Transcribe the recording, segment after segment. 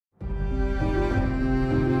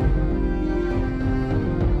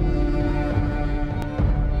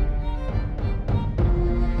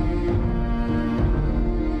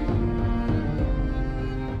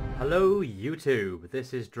YouTube,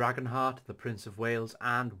 this is Dragonheart, the Prince of Wales,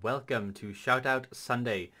 and welcome to Shoutout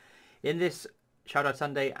Sunday. In this Shoutout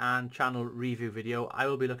Sunday and channel review video, I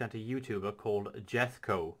will be looking at a YouTuber called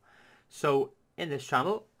Jethco. So in this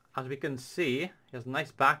channel, as we can see, he has a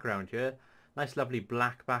nice background here, nice lovely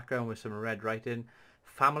black background with some red writing.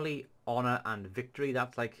 Family, Honor and Victory,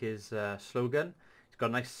 that's like his slogan. He's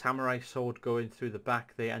got a nice samurai sword going through the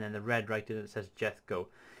back there, and then the red writing that says Jethco.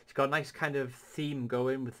 He's got a nice kind of theme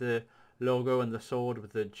going with the logo and the sword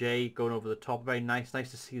with the J going over the top. Very nice.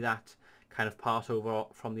 Nice to see that kind of pass over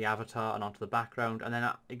from the avatar and onto the background. And then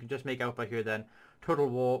you can just make out by here then Total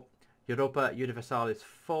War, Europa Universalis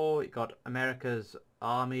 4, you got America's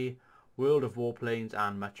Army, World of Warplanes,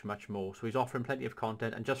 and much, much more. So he's offering plenty of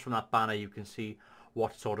content, and just from that banner you can see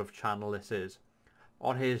what sort of channel this is.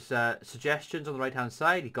 On his suggestions on the right hand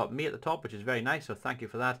side, he got me at the top, which is very nice, so thank you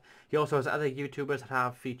for that. He also has other YouTubers that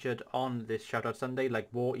have featured on this Shoutout Sunday,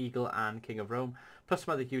 like War Eagle and King of Rome, plus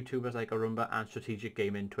some other YouTubers like Arumba and Strategic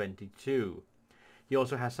Gaming 22. He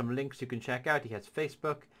also has some links you can check out. He has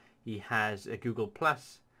Facebook, he has a Google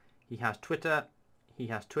Plus, he has Twitter, he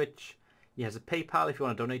has Twitch, he has a PayPal if you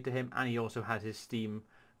want to donate to him, and he also has his Steam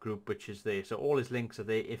group, which is there. So all his links are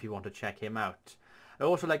there if you want to check him out. I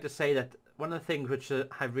also like to say that one of the things which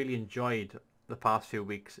I've really enjoyed the past few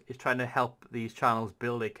weeks is trying to help these channels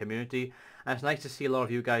build a community, and it's nice to see a lot of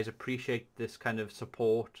you guys appreciate this kind of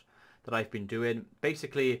support that I've been doing.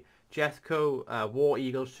 Basically, Jethco, War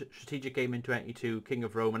Eagle, Strategic Gaming 22, King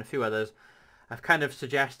of Rome, and a few others, I've kind of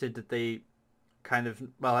suggested that they kind of,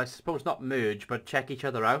 well, I suppose not merge, but check each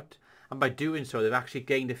other out, and by doing so they've actually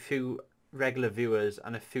gained a few regular viewers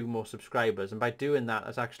and a few more subscribers, and by doing that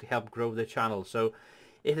has actually helped grow their channel. So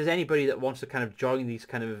if there's anybody that wants to kind of join these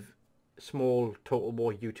kind of small Total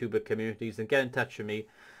War YouTuber communities, then get in touch with me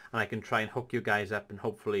and I can try and hook you guys up and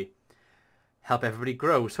hopefully help everybody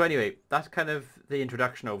grow. So anyway, that's kind of the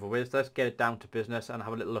introduction over with. Let's get it down to business and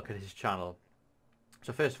have a little look at his channel.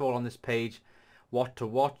 So first of all, on this page, what to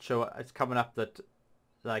watch. So it's coming up that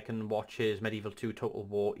I can watch his Medieval 2 Total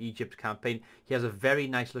War Egypt campaign. He has a very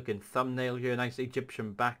nice looking thumbnail here, a nice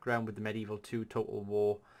Egyptian background with the Medieval 2 Total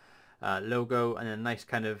War logo, and a nice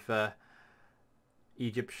kind of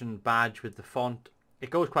Egyptian badge with the font. It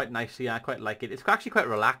goes quite nicely, and I quite like it. It's actually quite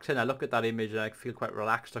relaxing. I look at that image and I feel quite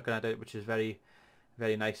relaxed looking at it, which is very,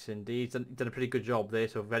 very nice indeed. He's done a pretty good job there,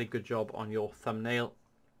 so very good job on your thumbnail.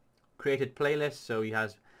 Created playlist, so he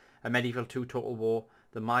has a Medieval 2 Total War,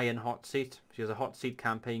 the Mayan hot seat. He has a hot seat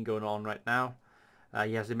campaign going on right now.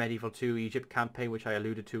 He has the Medieval 2 Egypt campaign, which I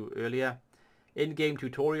alluded to earlier. In-game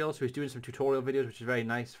tutorials, so he's doing some tutorial videos, which is very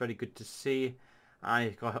nice, very good to see. And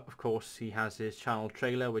he's got, of course, he has his channel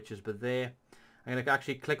trailer, which is there. I'm going to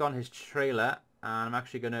actually click on his trailer, and I'm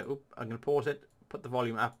actually going to, I'm going to pause it, put the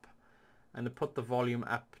volume up, and to put the volume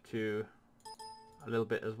up to a little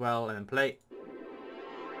bit as well, and then play.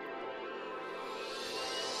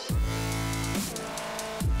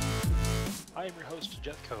 I am your host,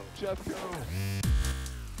 Jethco. Jethco!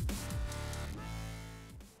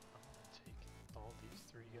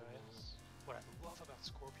 What I love about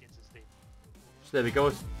scorpions is they... So there we go. I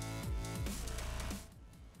think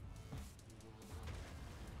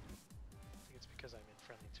it's because I'm in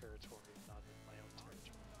friendly territory, not in my own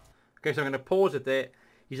territory. Okay, so I'm going to pause it there.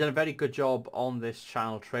 He's done a very good job on this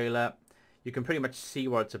channel trailer. You can pretty much see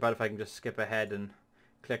what it's about if I can just skip ahead and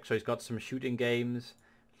click. So he's got some shooting games,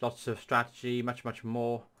 lots of strategy, much, much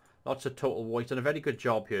more. Lots of Total War. He's done a very good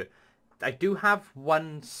job here. I do have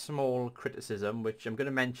one small criticism, which I'm going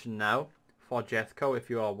to mention now for Jethco if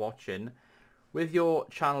you are watching. With your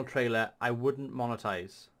channel trailer, I wouldn't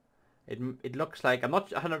monetize. It looks like, I'm not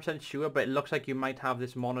 100% sure, but it looks like you might have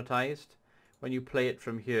this monetized when you play it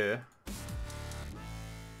from here.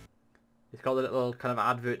 It's got the little kind of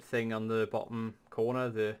advert thing on the bottom corner,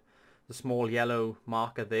 the small yellow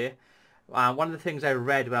marker there. One of the things I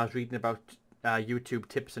read when I was reading about YouTube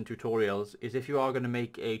tips and tutorials is if you are going to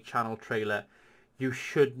make a channel trailer, you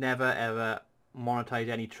should never ever monetize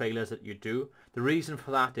any trailers that you do. The reason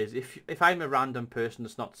for that is if I'm a random person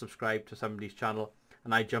that's not subscribed to somebody's channel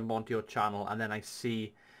and I jump onto your channel and then I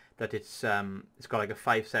see that it's got like a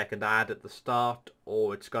 5-second ad at the start,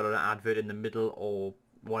 or it's got an advert in the middle or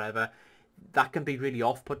whatever, that can be really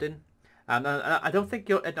off-putting. And I don't think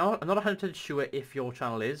I'm not 100% sure if your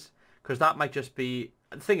channel is, because that might just be,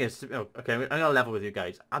 the thing is, okay, I'm going to level with you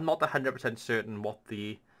guys. I'm not 100% certain what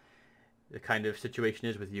the kind of situation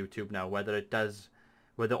is with YouTube now, whether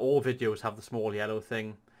all videos have the small yellow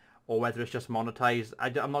thing, or whether it's just monetized.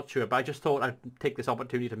 I'm not sure, but I just thought I'd take this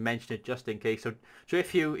opportunity to mention it just in case. So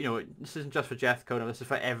if you this isn't just for Jethco, no, this is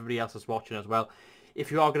for everybody else that's watching as well.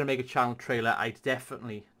 If you are going to make a channel trailer, I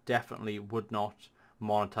definitely definitely would not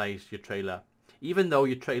monetize your trailer. Even though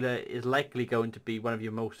your trailer is likely going to be one of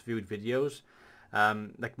your most viewed videos.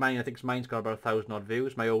 Like mine, I think mine's got about 1,000 odd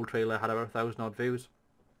views. My old trailer had about 1,000 odd views.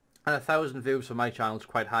 And 1,000 views for my channel is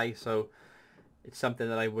quite high, so it's something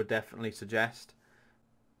that I would definitely suggest.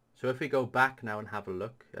 So if we go back now and have a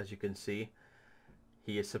look, as you can see,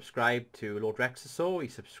 he is subscribed to Lord Rexasaur,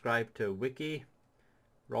 he's subscribed to Wiki,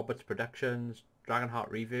 Roberts Productions,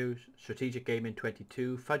 Dragonheart Reviews, Strategic Gaming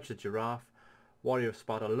 22, Fudge the Giraffe, Warrior of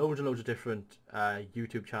Sparta, loads and loads of different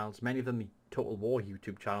YouTube channels, many of them Total War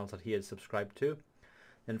YouTube channels that he has subscribed to.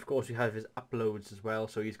 And of course we have his uploads as well,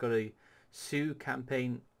 so he's got a Sioux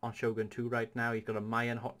campaign on Shogun 2 right now, he's got a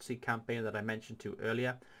Mayan Hot Seat campaign that I mentioned to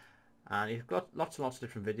earlier, and he's got lots and lots of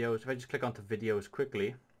different videos. If I just click onto videos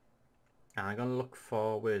quickly, and I'm going to look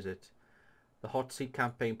for, where is it? The Hot Seat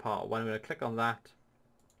campaign part 1, I'm going to click on that,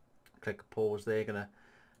 click pause there, going to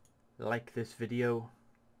like this video,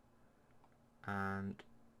 and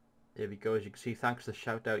there we go. As you can see, thanks to the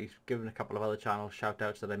shout out, he's given a couple of other channels shout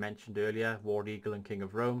outs that I mentioned earlier, War Eagle and King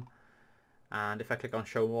of Rome. And if I click on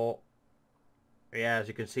show more, yeah, as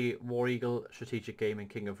you can see, War Eagle, Strategic Gaming,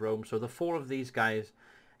 King of Rome. So the 4 of these guys,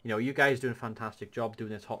 you know, you guys doing a fantastic job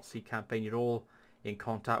doing this Hot Seat campaign. You're all in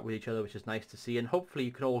contact with each other, which is nice to see, and hopefully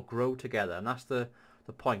you can all grow together. And that's the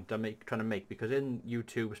point I'm trying to make, because in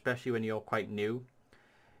YouTube, especially when you're quite new,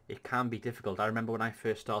 it can be difficult. I remember when I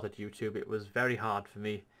first started YouTube, it was very hard for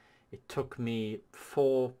me. It took me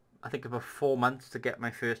about 4 months to get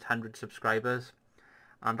my first 100 subscribers,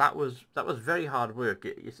 and that was very hard work.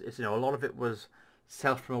 It's you know, a lot of it was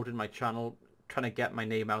self-promoting my channel, trying to get my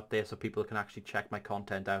name out there so people can actually check my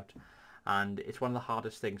content out, and it's one of the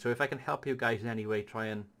hardest things. So if I can help you guys in any way, try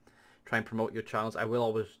and promote your channels, I will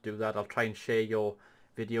always do that. I'll try and share your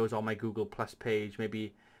videos on my Google Plus page,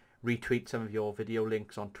 maybe retweet some of your video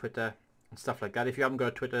links on Twitter and stuff like that. If you haven't got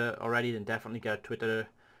a Twitter already, then definitely get a Twitter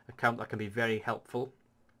account. That can be very helpful,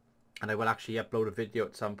 and I will actually upload a video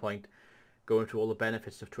at some point going through all the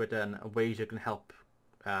benefits of Twitter and ways you can help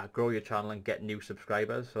grow your channel and get new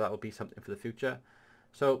subscribers. So that will be something for the future.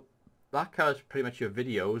 So that covers pretty much your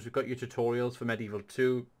videos. We've got your tutorials for Medieval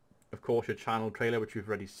 2, of course your channel trailer, which we've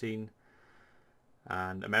already seen,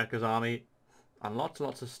 and America's Army, and lots and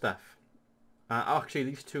lots of stuff. Actually,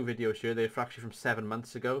 these 2 videos here, they're actually from 7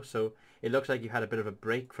 months ago, so it looks like you had a bit of a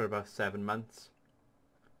break for about 7 months.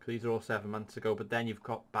 These are all 7 months ago, but then you've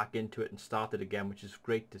got back into it and started again, which is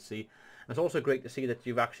great to see. And it's also great to see that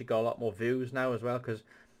you've actually got a lot more views now as well, because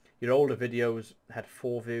your older videos had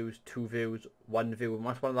 4 views, 2 views, 1 view, and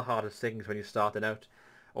that's one of the hardest things when you're starting out,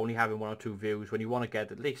 only having 1 or 2 views, when you want to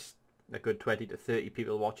get at least a good 20 to 30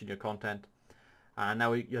 people watching your content. And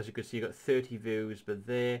now, as you can see, you've got 30 views, but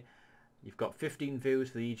there you've got 15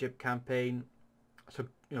 views for the Egypt campaign. So,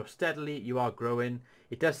 you know, steadily you are growing.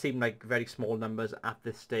 It does seem like very small numbers at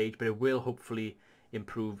this stage, but it will hopefully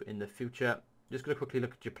improve in the future. Just going to quickly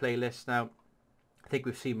look at your playlists now. I think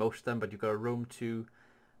we've seen most of them, but you've got a Rome 2,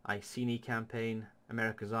 Iceni campaign,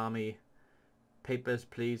 America's Army, Papers,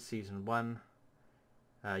 Please, Season 1,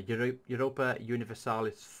 Europa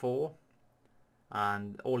Universalis 4,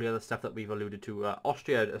 and all the other stuff that we've alluded to.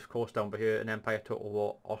 Austria, of course, down by here, an Empire Total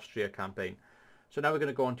War Austria campaign. So now we're going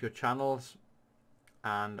to go on to your channels,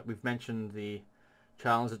 and we've mentioned the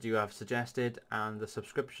channels that you have suggested and the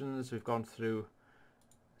subscriptions. We've gone through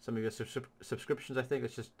some of your subscriptions, I think.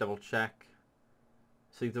 Let's just double check.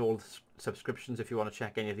 So these are all the subscriptions if you want to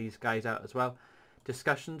check any of these guys out as well.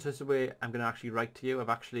 Discussions is the way I'm going to actually write to you. I've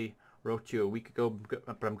actually wrote to you a week ago, but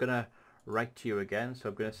I'm going to write to you again. So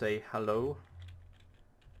I'm going to say, hello,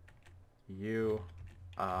 you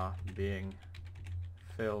are being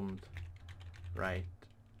filmed right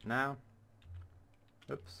now.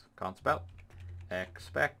 Oops, can't spell.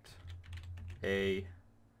 Expect a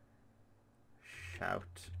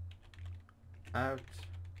shout out,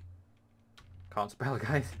 can't spell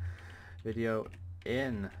guys, video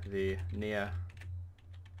in the near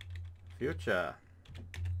future.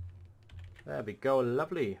 There we go,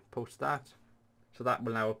 lovely. Post that. So that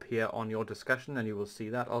will now appear on your discussion and you will see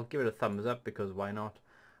that. I'll give it a thumbs up because why not?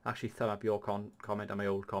 Actually thumb up your comment and my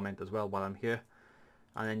old comment as well while I'm here.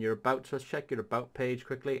 And then your about, so let's check your about page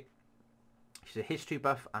quickly. She's a history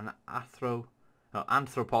buff and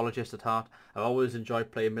anthropologist at heart. I've always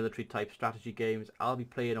enjoyed playing military type strategy games. I'll be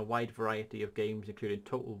playing a wide variety of games including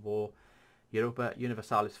Total War, Europa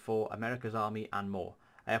Universalis 4, America's Army and more.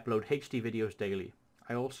 I upload HD videos daily.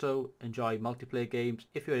 I also enjoy multiplayer games.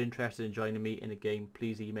 If you're interested in joining me in a game,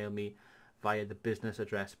 please email me via the business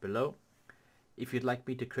address below. If you'd like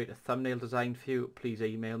me to create a thumbnail design for you, please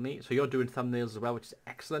email me. So you're doing thumbnails as well, which is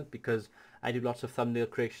excellent because I do lots of thumbnail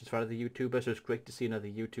creations for other YouTubers, so it's great to see another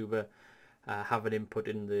YouTuber have an input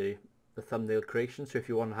in the thumbnail creation. So if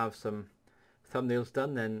you want to have some thumbnails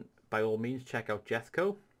done, then by all means check out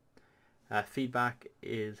Jethco. Feedback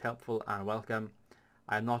is helpful and welcome.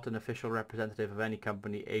 I am not an official representative of any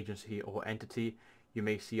company, agency or entity you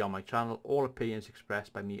may see on my channel. All opinions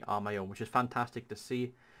expressed by me are my own, which is fantastic to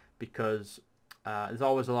see, because there's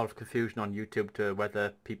always a lot of confusion on YouTube to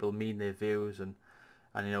whether people mean their views, and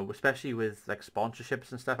you know, especially with like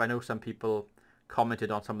sponsorships and stuff. I know some people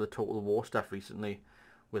commented on some of the Total War stuff recently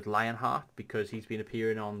with Lionheart, because he's been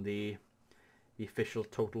appearing on the official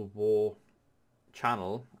Total War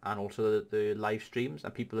channel and also the live streams,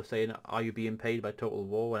 and people are saying, are you being paid by Total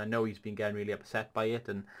War? And I know he's been getting really upset by it,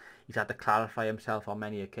 and he's had to clarify himself on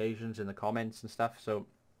many occasions in the comments and stuff. So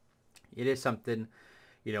it is something,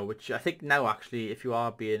 you know, which I think now actually, if you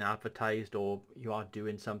are being advertised or you are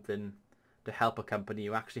doing something to help a company,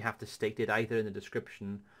 you actually have to state it either in the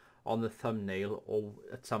description, on the thumbnail, or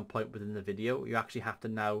at some point within the video. You actually have to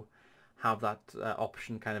now have that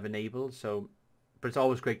option kind of enabled. So, but it's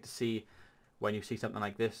always great to see when you see something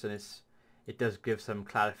like this, and it does give some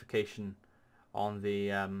clarification on the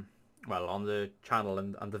well, on the channel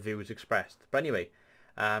and the views expressed. But anyway,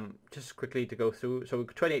 just quickly to go through, so we've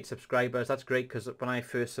got 28 subscribers. That's great, because when I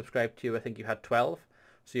first subscribed to you, I think you had 12,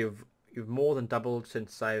 so you've more than doubled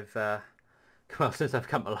since I've since I've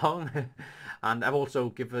come along. And I've also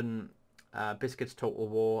given Biscuits Total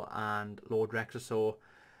War and Lord Rexasaur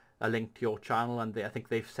a link to your channel, and I think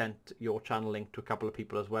they've sent your channel link to a couple of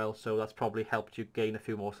people as well, so that's probably helped you gain a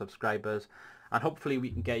few more subscribers, and hopefully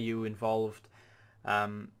we can get you involved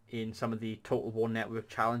in some of the Total War Network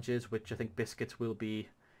challenges, which I think Biscuits will be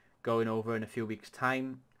going over in a few weeks'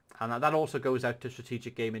 time. And that also goes out to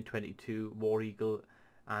Strategic Gaming 22, War Eagle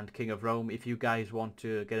and King of Rome. If you guys want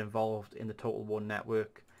to get involved in the Total War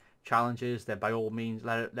Network challenges, then by all means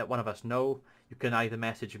let one of us know. You can either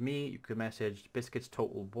message me, you can message Biscuits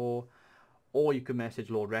Total War, or you can message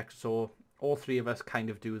Lord Rexasaur. All three of us kind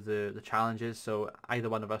of do the challenges, so either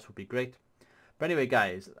one of us would be great. But anyway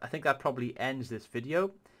guys, I think that probably ends this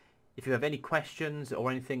video. If you have any questions or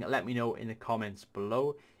anything, let me know in the comments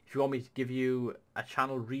below. If you want me to give you a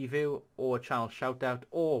channel review or a channel shout out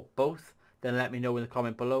or both, then let me know in the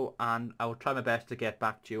comment below, and I will try my best to get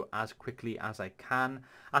back to you as quickly as I can.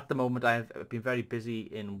 At the moment I've been very busy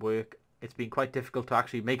in work. It's been quite difficult to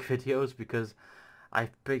actually make videos, because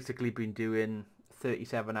I've basically been doing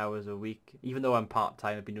 37 hours a week. Even though I'm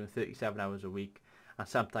part-time, I've been doing 37 hours a week, and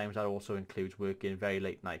sometimes that also includes working very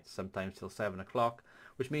late nights, sometimes till 7 o'clock,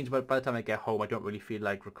 which means by the time I get home I don't really feel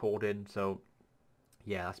like recording. So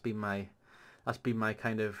yeah, that's been my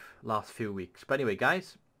kind of last few weeks. But anyway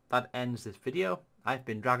guys, that ends this video. I've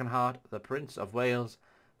been Dragonheart, the Prince of Wales.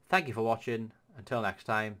 Thank you for watching. Until next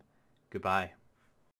time, goodbye.